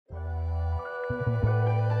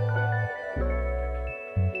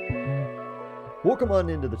Welcome on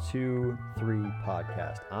into the 2-3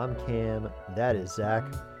 podcast. I'm Cam. That is Zach.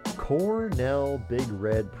 Cornell Big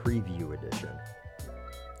Red Preview Edition.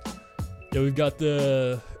 Yeah, we've got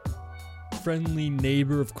the friendly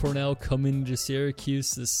neighbor of Cornell coming to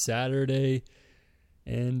Syracuse this Saturday.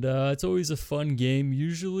 And it's always a fun game.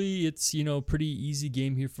 Usually it's, pretty easy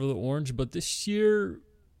game here for the Orange. But this year,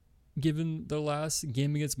 given the last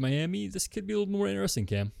game against Miami, this could be a little more interesting,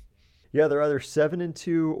 Cam. Yeah, they're either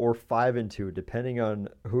 7-2 or 5-2, depending on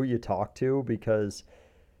who you talk to. Because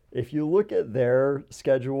if you look at their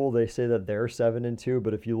schedule, they say that they're 7-2.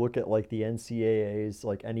 But if you look at like the NCAA's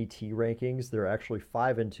like NET rankings, they're actually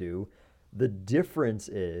 5-2. The difference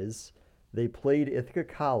is they played Ithaca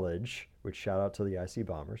College, which shout out to the IC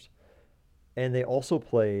Bombers, and they also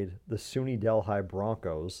played the SUNY Delhi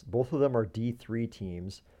Broncos. Both of them are D3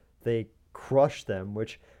 teams. They crushed them,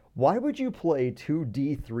 which... Why would you play two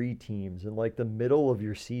D3 teams in like the middle of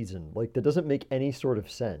your season? Like that doesn't make any sort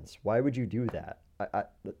of sense. Why would you do that?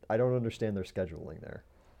 I don't understand their scheduling there.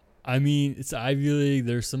 I mean, it's Ivy League.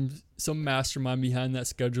 There's some mastermind behind that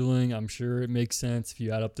scheduling. I'm sure it makes sense if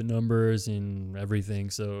you add up the numbers and everything.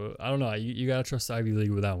 So I don't know. You gotta trust Ivy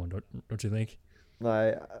League with that one, don't you think?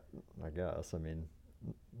 I guess. I mean,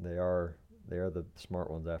 they are the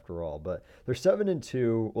smart ones after all. But they're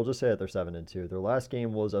 7-2. We'll just say that they're 7-2. Their last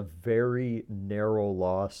game was a very narrow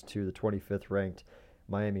loss to the 25th ranked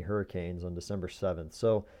Miami Hurricanes on December 7th.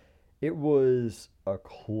 So it was a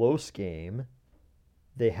close game.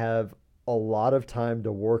 They have a lot of time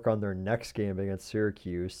to work on their next game against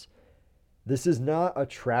Syracuse. This is not a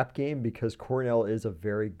trap game because Cornell is a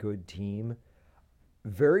very good team.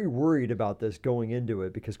 Very worried about this going into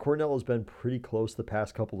it because Cornell has been pretty close the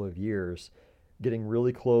past couple of years, getting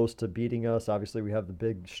really close to beating us. Obviously, we have the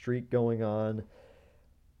big streak going on.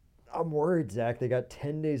 I'm worried, Zach. They got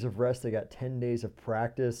 10 days of rest. They got 10 days of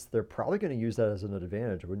practice. They're probably going to use that as an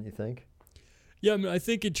advantage, wouldn't you think? Yeah, I mean, I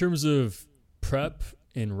think in terms of prep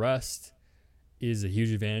and rest is a huge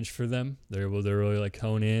advantage for them. They're able to really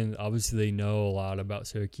hone in. Obviously, they know a lot about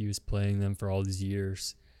Syracuse, playing them for all these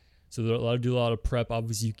years. So they'll do a lot of prep.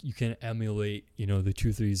 Obviously, you can't emulate, the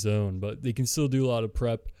 2-3 zone, but they can still do a lot of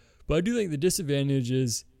prep. But I do think the disadvantage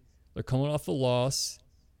is they're coming off a loss,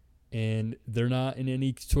 and they're not in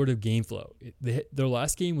any sort of game flow. Their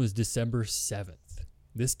last game was December 7th.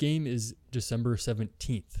 This game is December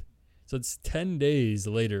 17th. So it's 10 days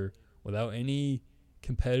later without any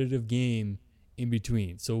competitive game in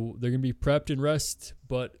between. So they're going to be prepped and rest,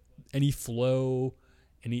 but any flow...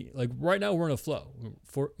 right now we're in a flow.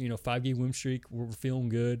 5-game win streak. We're feeling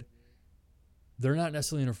good. They're not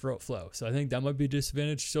necessarily in a flow, so I think that might be a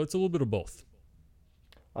disadvantage. So it's a little bit of both.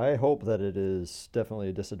 I hope that it is definitely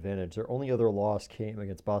a disadvantage. Their only other loss came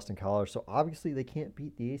against Boston College, so obviously they can't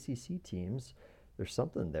beat the ACC teams. There's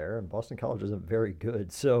something there, and Boston College isn't very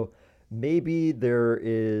good. So maybe there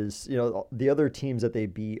is, the other teams that they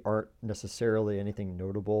beat aren't necessarily anything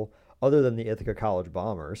notable, other than the Ithaca College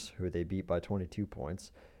Bombers, who they beat by 22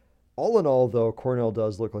 points. All in all, though, Cornell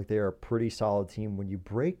does look like they are a pretty solid team. When you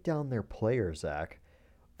break down their players, Zach,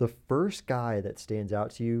 the first guy that stands out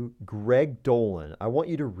to you, Greg Dolan. I want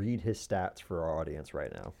you to read his stats for our audience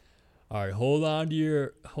right now. All right, hold on to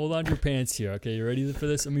your pants here. Okay, you ready for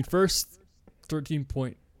this? I mean, first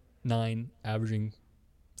 13.9 averaging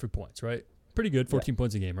for points, right? Pretty good, 14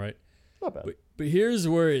 points a game, right? Not bad. But here's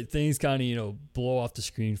where things kind of, blow off the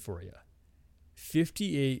screen for you.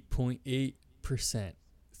 58.8%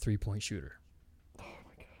 three-point shooter. Oh,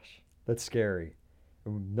 my gosh. That's scary.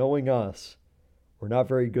 Knowing us, we're not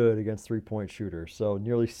very good against three-point shooters. So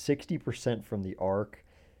nearly 60% from the arc.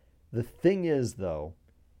 The thing is, though,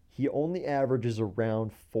 he only averages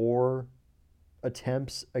around 4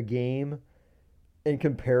 attempts a game. In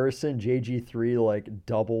comparison, JG3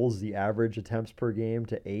 doubles the average attempts per game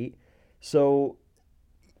to 8. So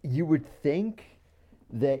you would think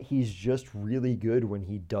that he's just really good when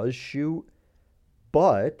he does shoot,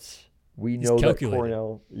 but we know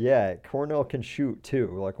that Cornell can shoot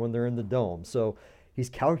too, when they're in the dome. So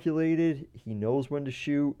he's calculated. He knows when to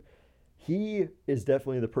shoot. He is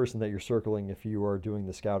definitely the person that you're circling if you are doing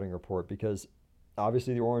the scouting report because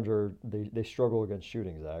obviously the Orange they struggle against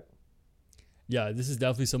shooting, Zach. Yeah, this is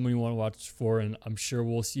definitely someone you want to watch for, and I'm sure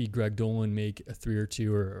we'll see Greg Dolan make a 3 or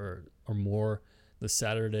 2 or more this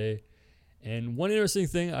Saturday. And one interesting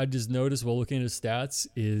thing I just noticed while looking at his stats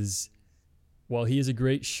is while he is a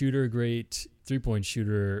great shooter, great three-point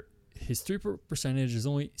shooter, his three-point percentage is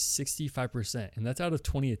only 65%, and that's out of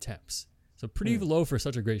 20 attempts. So pretty low for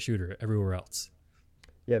such a great shooter everywhere else.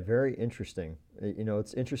 Yeah, very interesting.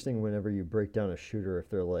 It's interesting whenever you break down a shooter if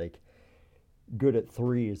they're good at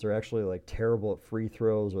threes. They're actually like terrible at free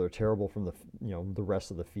throws, or they're terrible from the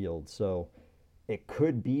rest of the field. So it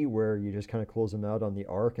could be where you just kind of close them out on the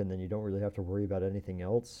arc, and then you don't really have to worry about anything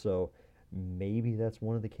else. So maybe that's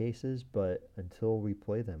one of the cases, but until we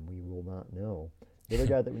play them, we will not know. The other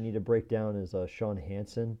guy that we need to break down is Sean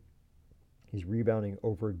Hansen. He's rebounding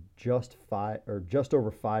over just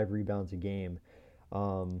over 5 rebounds a game.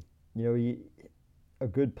 Um, a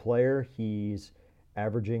good player. He's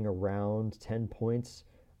averaging around 10 points.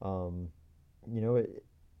 Um, you know,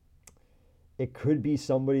 it could be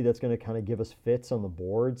somebody that's going to kind of give us fits on the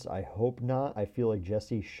boards. I hope not. I feel like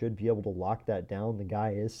Jesse should be able to lock that down. The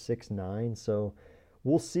guy is 6'9", so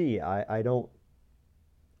we'll see. I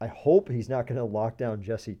hope he's not going to lock down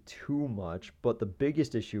Jesse too much, but the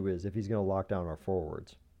biggest issue is if he's going to lock down our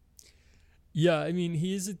forwards. Yeah, I mean,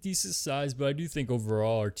 he is a decent size, but I do think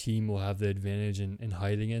overall our team will have the advantage in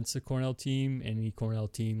height against the Cornell team. Any Cornell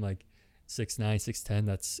team like 6'9", 6'10",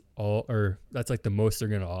 that's like the most they're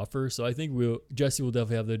going to offer. So I think Jesse will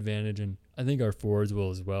definitely have the advantage, and I think our forwards will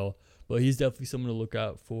as well. But he's definitely someone to look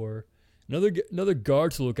out for. Another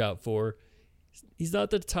guard to look out for. He's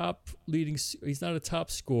not he's not a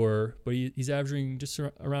top scorer, but he's averaging just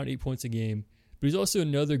around 8 points a game. But he's also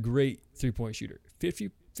another great 3-point shooter.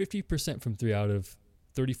 50% from 3 out of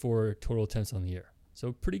 34 total attempts on the year.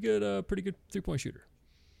 So pretty good 3-point shooter.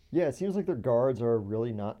 Yeah, it seems like their guards are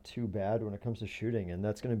really not too bad when it comes to shooting, and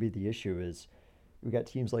that's going to be the issue. Is we got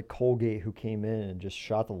teams like Colgate who came in and just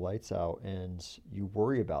shot the lights out, and you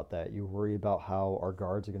worry about that. You worry about how our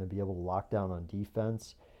guards are going to be able to lock down on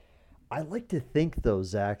defense. I like to think, though,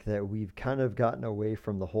 Zach, that we've kind of gotten away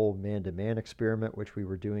from the whole man-to-man experiment, which we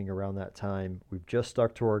were doing around that time. We've just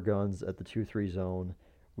stuck to our guns at the 2-3 zone.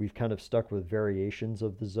 We've kind of stuck with variations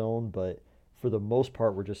of the zone, but for the most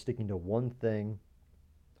part, we're just sticking to one thing.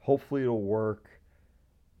 Hopefully it'll work,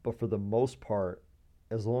 but for the most part,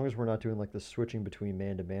 as long as we're not doing like the switching between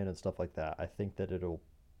man-to-man and stuff like that, I think that it'll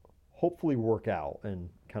hopefully work out and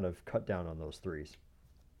kind of cut down on those threes.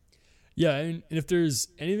 Yeah, and if there's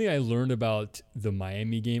anything I learned about the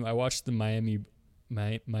Miami game, I watched the Miami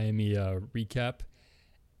recap.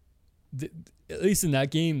 At least in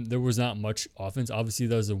that game, there was not much offense. Obviously,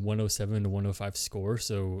 that was a 107 to 105 score,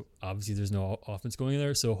 so obviously there's no offense going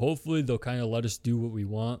there. So hopefully they'll kind of let us do what we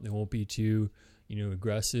want. They won't be too,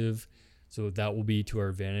 aggressive. So that will be to our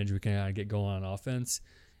advantage. We can kind of get going on offense.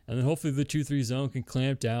 And then hopefully the 2-3 zone can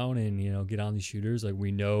clamp down and, get on these shooters. Like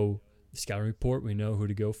we know the scouting report, we know who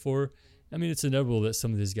to go for. I mean, it's inevitable that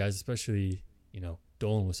some of these guys, especially,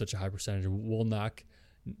 Dolan with such a high percentage, will knock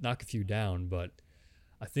a few down. But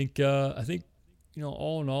I think,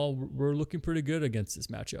 all in all, we're looking pretty good against this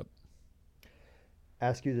matchup.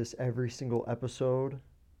 Ask you this every single episode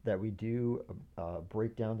that we do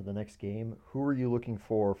break down to the next game. Who are you looking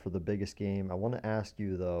for the biggest game? I want to ask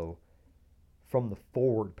you, though, from the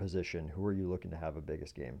forward position, who are you looking to have a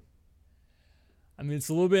biggest game? I mean, it's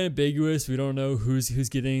a little bit ambiguous. We don't know who's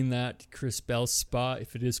getting that Chris Bell spot.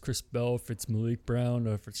 If it is Chris Bell, if it's Malik Brown,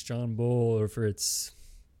 or if it's John Bull, or if it's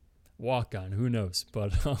walk-on, who knows?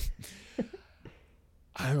 But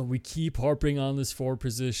I don't know. We keep harping on this forward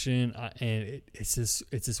position, and it's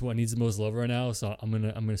just what needs the most love right now. So I'm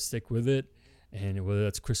gonna stick with it. And whether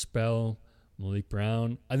that's Chris Bell, Malik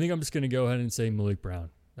Brown, I think I'm just gonna go ahead and say Malik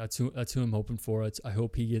Brown. That's who I'm hoping for. I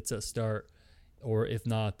hope he gets a start. Or if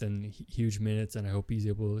not, then huge minutes, and I hope he's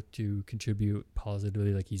able to contribute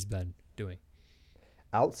positively like he's been doing.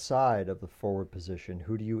 Outside of the forward position,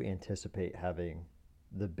 who do you anticipate having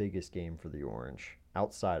the biggest game for the Orange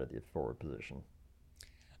outside of the forward position?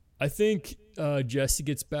 I think Jesse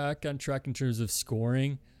gets back on track in terms of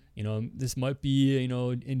scoring. This might be,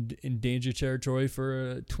 in danger territory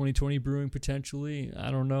for 2020 brewing potentially. I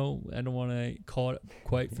don't know. I don't want to call it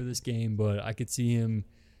quite for this game, but I could see him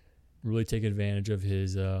really take advantage of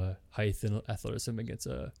his height and athleticism against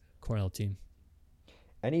a Cornell team.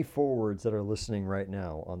 Any forwards that are listening right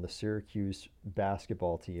now on the Syracuse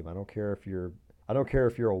basketball team, I don't care if you're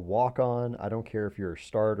a walk-on, I don't care if you're a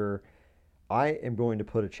starter, I am going to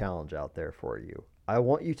put a challenge out there for you. I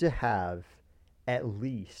want you to have at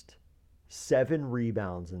least 7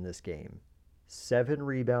 rebounds in this game. 7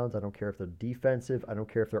 rebounds. I don't care if they're defensive, I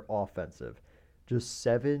don't care if they're offensive. Just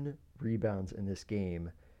 7 rebounds in this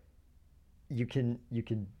game. You can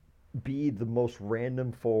be the most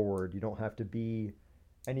random forward. You don't have to be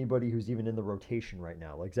anybody who's even in the rotation right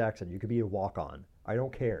now. Like Zach said, you could be a walk-on. I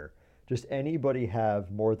don't care. Just anybody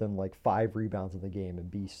have more than like 5 rebounds in the game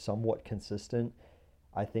and be somewhat consistent.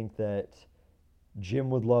 I think that Jim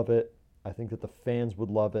would love it. I think that the fans would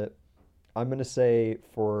love it. I'm going to say,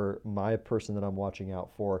 for my person that I'm watching out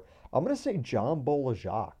for, I'm going to say John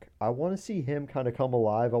Bolajak. I want to see him kind of come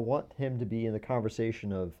alive. I want him to be in the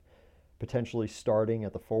conversation of potentially starting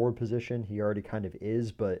at the forward position. He already kind of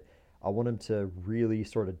is, but I want him to really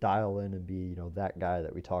sort of dial in and be, that guy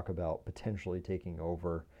that we talk about potentially taking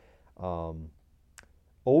over. Um,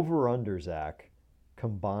 Over under, Zach,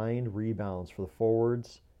 combined rebounds for the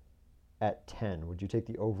forwards at 10. Would you take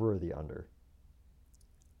the over or the under?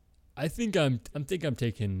 I'm taking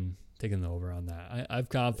the over on that. I have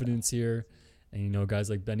confidence here, and guys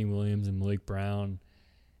like Benny Williams and Malik Brown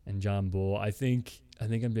and John Bull. I think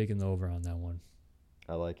I'm taking the over on that one.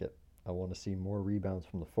 I like it. I want to see more rebounds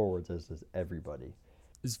from the forwards, as does everybody.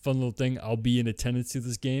 It's a fun little thing. I'll be in attendance to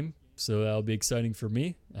this game, so that'll be exciting for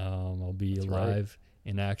me. I'll be That's live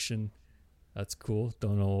in action. That's cool.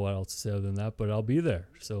 Don't know what else to say other than that, but I'll be there.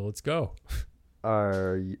 So let's go.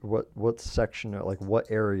 What section, like what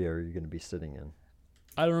area are you going to be sitting in?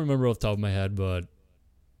 I don't remember off the top of my head, but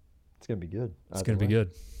It's going to be good. it's going to be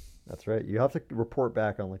good. That's right. You have to report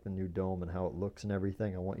back on like the new dome and how it looks and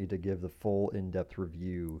everything. I want you to give the full in-depth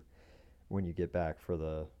review when you get back for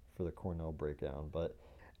the Cornell breakdown. But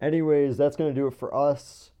anyways, that's going to do it for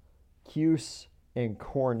us. Cuse and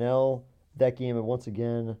Cornell. That game, and once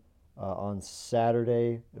again, on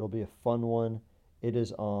Saturday. It'll be a fun one. It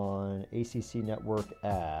is on ACC Network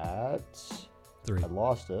at 3. I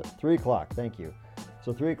lost it. 3 o'clock. Thank you.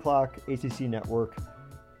 So 3 o'clock, ACC Network.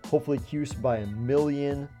 Hopefully Cuse by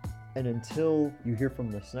 1,000,000. And until you hear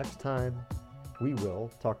from us next time, we will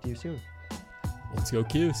talk to you soon. Let's go,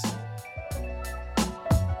 Cuse.